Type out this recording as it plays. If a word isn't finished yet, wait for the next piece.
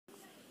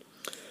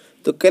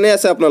তো কেনে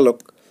আছে আপোনালোক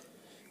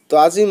তো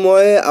আজি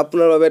মই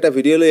আপোনাৰ বাবে এটা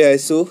ভিডিঅ' লৈ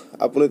আহিছো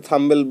আপুনি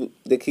থাম্বনেল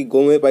দেখি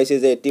গমে পাইছে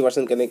যে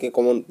 80% কেনেকৈ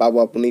কমন পাব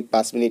আপুনি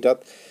 5 মিনিটত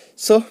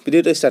সো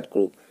ভিডিঅ'টো ষ্টাৰ্ট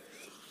কৰো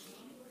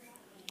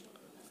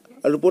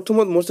আৰু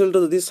প্ৰথমত মোৰ চেনেলটো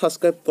যদি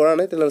সাবস্ক্ৰাইব কৰা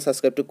নাই তেনে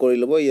সাবস্ক্ৰাইবটো কৰি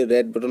লব এই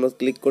ৰেড বাটনত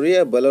ক্লিক কৰি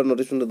বেলৰ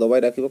নটিফিকেশনটো দবাই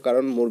ৰাখিব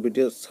কাৰণ মোৰ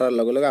ভিডিঅ' চাৰ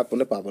লগে লগে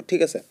আপুনি পাব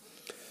ঠিক আছে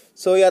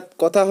সো ইয়াত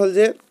কথা হল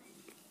যে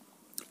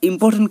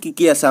ইম্পৰ্টেন্ট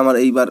কি আছে আমাৰ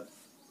এইবাৰ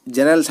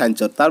জেনাৰেল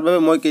সায়েন্সৰ তাৰ বাবে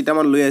মই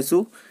কেইটামান লৈ আইছো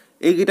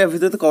এই গিটা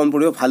ভিডিঅ'তে কমন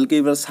পৰিব ভালকৈ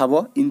এইবাৰ চাব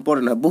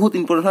ইম্পৰ্টেন্ট হয় বহুত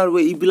ইম্পৰ্টেন্ট আৰু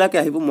এইবিলাকে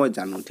আহিব মই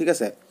জানো ঠিক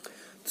আছে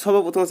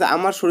সৰ্বপ্ৰথম আছে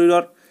আমাৰ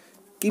শৰীৰৰ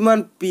কিমান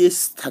পিএইচ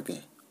থাকে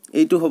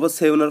এইটো হ'ব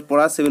 7 ৰ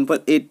পৰা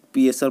 7.8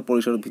 পিএইচ ৰ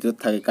পৰিসৰৰ ভিতৰত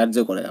থাকে কাৰ্য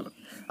কৰে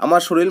আমাৰ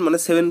শৰীৰ মানে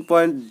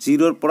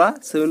 7.0 ৰ পৰা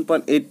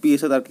 7.8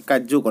 পিএইচ ৰ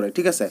কাৰ্য কৰে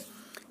ঠিক আছে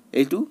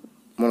এইটো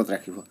মনত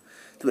ৰাখিব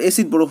তো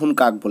এসিড বৰষুণ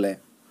কাক বলে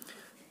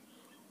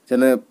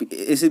যেনে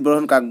এসিড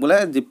বৰষুণ কাক বলে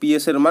যে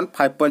পিএইচ ৰ মান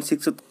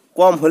 5.6 ত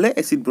কম হলে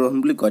এসিড বৰষুণ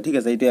বুলি কয় ঠিক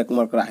আছে এইটো এক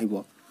মাৰ্কৰ আহিব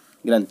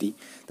গ্যাৰান্টি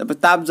তাৰপৰে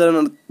তাপ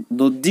জ্বলন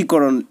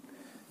দহ্যীকৰণ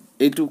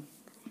এইটো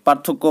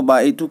পাৰ্থক্য বা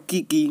এইটো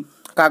কি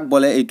কাক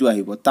বলে এইটো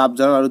আহিব তাপ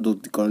জ্বলন আৰু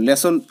দহ্যীকৰণ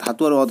লেসন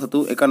ধাতু আৰু অধাতু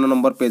 51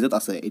 নম্বৰ পেজত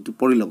আছে এইটো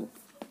পঢ়ি লব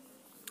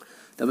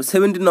তাৰপৰে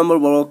 17 নম্বৰ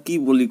বৰ্গ কি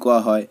বুলি কোৱা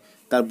হয়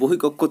তাৰ বহি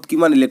কক্ষত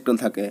কিমান ইলেক্ট্ৰন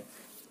থাকে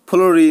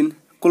ফ্লোৰিন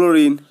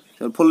ক্লোৰিন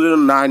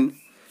ফ্লোৰিনৰ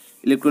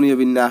 9 ইলেক্ট্ৰনীয়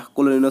বিন্যাস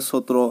ক্লোৰিনৰ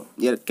 17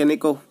 ইয়াৰ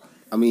কেনেকৈ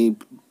আমি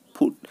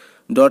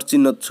ডট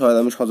চিহ্নত ছয়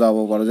আমি সজাব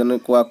পাৰো যেনে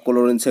কোৱা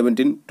ক্লোৰিন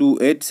 17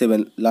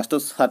 287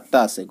 লাষ্টত 7টা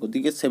আছে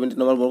গতিকে 17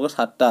 নম্বৰ বৰ্গ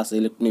 7টা আছে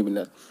ইলেক্ট্ৰনীয়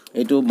বিন্যাস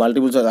এইটো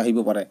মাল্টিপল চইচ আহিব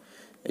পাৰে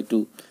এইটো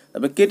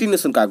তাৰপৰে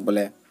কেটিনেশন কাক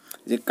বলে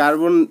যে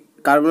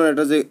কাৰ্বন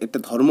এটা যে একটা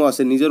ধৰ্ম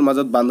আছে নিজৰ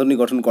মাজত বান্ধনী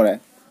গঠন কৰে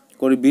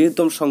কৰি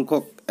বৃহত্তম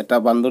সংখ্যক এটা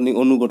বান্ধনী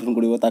অণু গঠন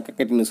কৰিব তাকে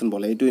কেটিনেশন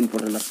বলে এইটো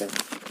ইম্পৰ্টেন্ট আছে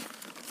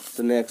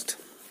সো নেক্সট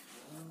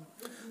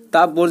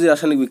তাপবৰ্জী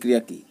ৰাসায়নিক বিক্ৰিয়া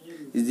কি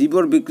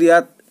জীৱৰ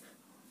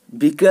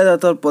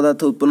বিক্ৰিয়াজাতৰ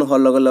পদাৰ্থ উৎপন্ন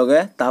হোৱাৰ লগে লগে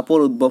তাপৰ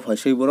উদ্ভৱ হয়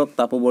সেইবোৰক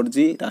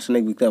তাপবৰ্জী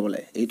ৰাসায়নিক বিক্ৰিয়া বলে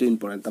এইটো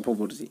ইম্পৰ্টেন্ট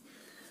তাপবৰ্জী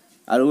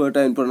আৰু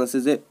এটা ইম্পৰ্টেন্ট আছে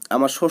যে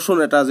আমাৰ শোষণ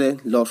এটা যে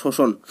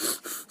শোষণ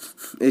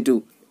এইটো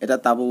এটা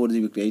তাপবৰ্জী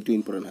বিক্ৰিয়া এইটো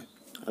ইম্পৰ্টেন্ট হয়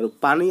আৰু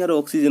পানী আৰু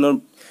অক্সিজেনৰ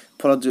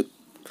ফলত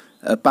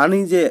পানী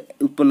যে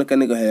উৎপন্ন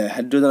কেনেকৈ হয়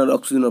হাইড্ৰোজেন আৰু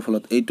অক্সিজেনৰ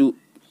ফলত এইটো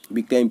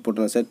বিক্ৰিয়া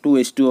ইম্পৰ্টেন্ট আছে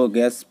 2H2O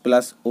gas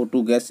plus O2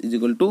 gas =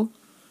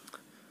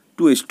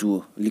 2H2O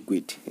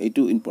liquid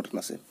এইটো ইম্পৰ্টেন্ট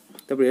আছে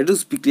তাৰপৰে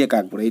ৰেডুস বিক্ৰিয়া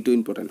কাক বলে এইটো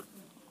ইম্পৰ্টেন্ট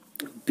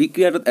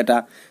বিক্ৰিয়াত এটা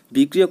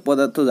বিক্ৰিয়ক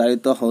পদাৰ্থ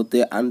জাৰিত হতে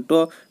আন্ত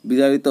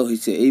বিজাৰিত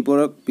হইছে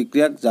এইবোৰক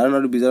বিক্ৰিয়াক জাৰণ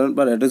আৰু বিজাৰণ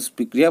বা ৰেডুস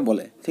বিক্ৰিয়া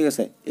বলে ঠিক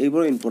আছে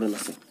এইবোৰ ইম্পৰ্টেন্ট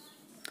আছে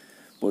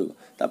পড়িব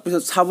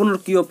তাৰপিছত সাবনৰ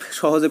কিয়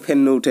সহজে ফেন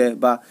নুঠে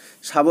বা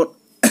সাবন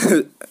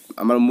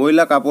আমাৰ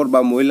ময়লা কাপড় বা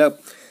ময়লা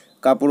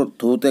কাপড়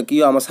ধুতে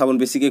কিয় আমাৰ সাবন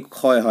বেছিকৈ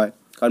ক্ষয় হয়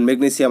কাৰণ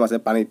ম্যাগনেসিয়াম আছে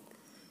পানীত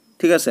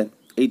ঠিক আছে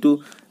এইটো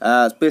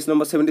পেজ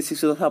নম্বৰ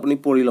 76 ত আপুনি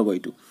পঢ়ি লব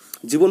এইটো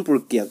জীৱন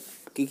প্ৰক্ৰিয়া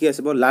কি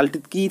আছে বল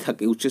লালটিত কি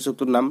থাকে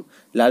উৎসেচকটোৰ নাম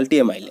লালটি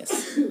এমাইলেজ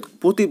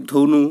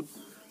প্ৰতিধনু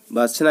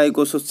বা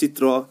স্নায়ুকোষৰ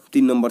চিত্ৰ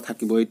 3 নম্বৰ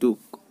থাকিব এইটো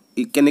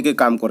কেনেকৈ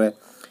কাম কৰে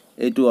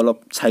এইটো অলপ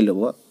চাই লব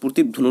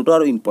প্ৰতিধনুটো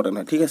আৰু ইম্পৰ্টেন্ট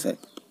হয় ঠিক আছে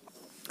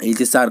এই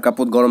যে চাৰ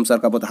কাপত গৰম চাৰ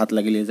কাপত হাত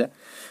লাগিলে যায়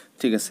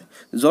ঠিক আছে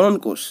জ্বলন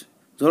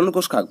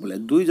কোষ কাক বলে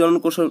দুই জ্বলন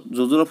কোষৰ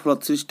যোজনৰ ফলত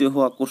সৃষ্টি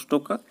হোৱা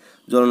কোষক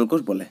জ্বলন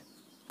কোষ বলে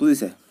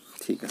বুজিছে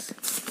ঠিক আছে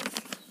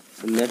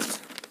নেক্সট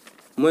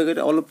মই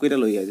এটা অলপ কেইটা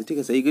লৈ আহিছো ঠিক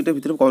আছে এই কেইটাৰ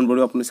ভিতৰত কমেন্ট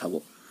কৰিব আপুনি চাব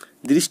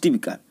দৃষ্টি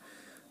বিকাৰ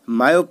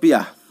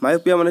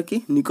মায়োপিয়া মানে কি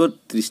নিকট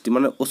দৃষ্টি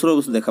মানে ওচৰৰ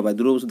বস্তু দেখা পায়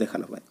দূৰৰ বস্তু দেখা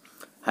নাপায়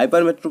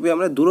হাইপাৰমেট্ৰোপিয়া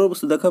মানে দূৰৰ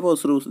বস্তু দেখা পায়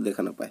ওচৰৰ বস্তু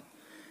দেখা নাপায়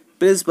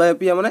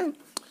প্ৰেছবায়োপিয়া মানে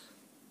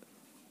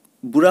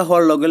বুঢ়া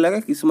হোৱাৰ লগে লগে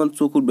কিছুমান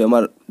চকুৰ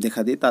বেমাৰ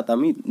দেখা দিয়ে তাত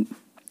আমি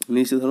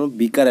নিশ্চিত ধৰণৰ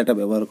বিকাৰ এটা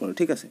ব্যৱহাৰ কৰোঁ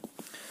ঠিক আছে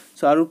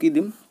সো আৰু কি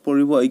দিম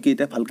পঢ়িব এই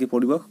কেইটা ভালকৈ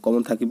পঢ়িব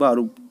কমন থাকিব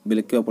আৰু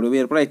বেলেগ কিবা পঢ়িব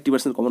ইয়াৰ পৰা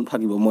 80% কমন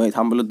থাকিব মই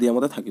থাম্বনেলত দিয়া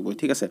মতে থাকিব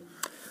ঠিক আছে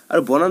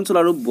আৰু বনাঞ্চল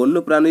আৰু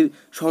বন্যপ্ৰাণীৰ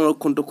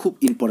সংৰক্ষণটো খুব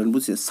ইম্পৰ্টেন্ট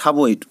বুজিছে চাব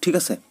এইটো ঠিক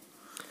আছে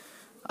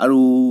আৰু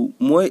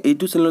মই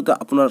এইটো চেনেলতে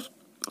আপোনাৰ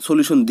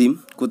সলিউশন দিম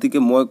গতিকে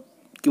মই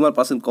কিমান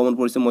পাৰ্চেন্ট কমন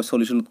পৰিছে মই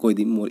সলিউশনত কৈ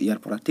দিম মোৰ ইয়াৰ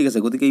পৰা ঠিক আছে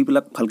গতিকে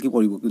এইবিলাক ভালকৈ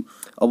পঢ়িব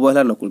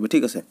অৱহেলা নকৰিব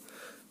ঠিক আছে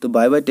তো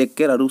বাই বাই টেক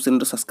কেয়াৰ আৰু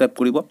চেনেলটো সাবস্ক্ৰাইব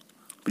কৰিব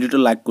ভিডিঅ'টো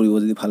লাইক কৰিব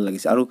যদি ভাল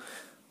লাগিছে আৰু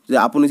যে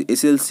আপুনি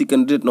SLC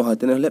ক্যান্ডিডেট নহয়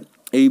তেনেহলে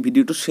এই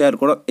ভিডিঅ'টো শেয়াৰ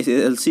কৰক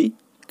SLC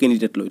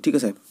ক্যান্ডিডেট লৈ ঠিক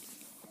আছে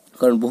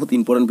কাৰণ বহুত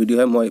ইম্পৰ্টেন্ট ভিডিঅ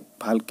হয় মই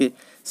ভালকৈ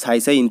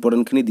চাই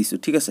ইম্পৰ্টেন্টখিনি দিছো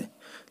ঠিক আছে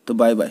তো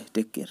বাই বাই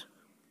টেক কেয়াৰ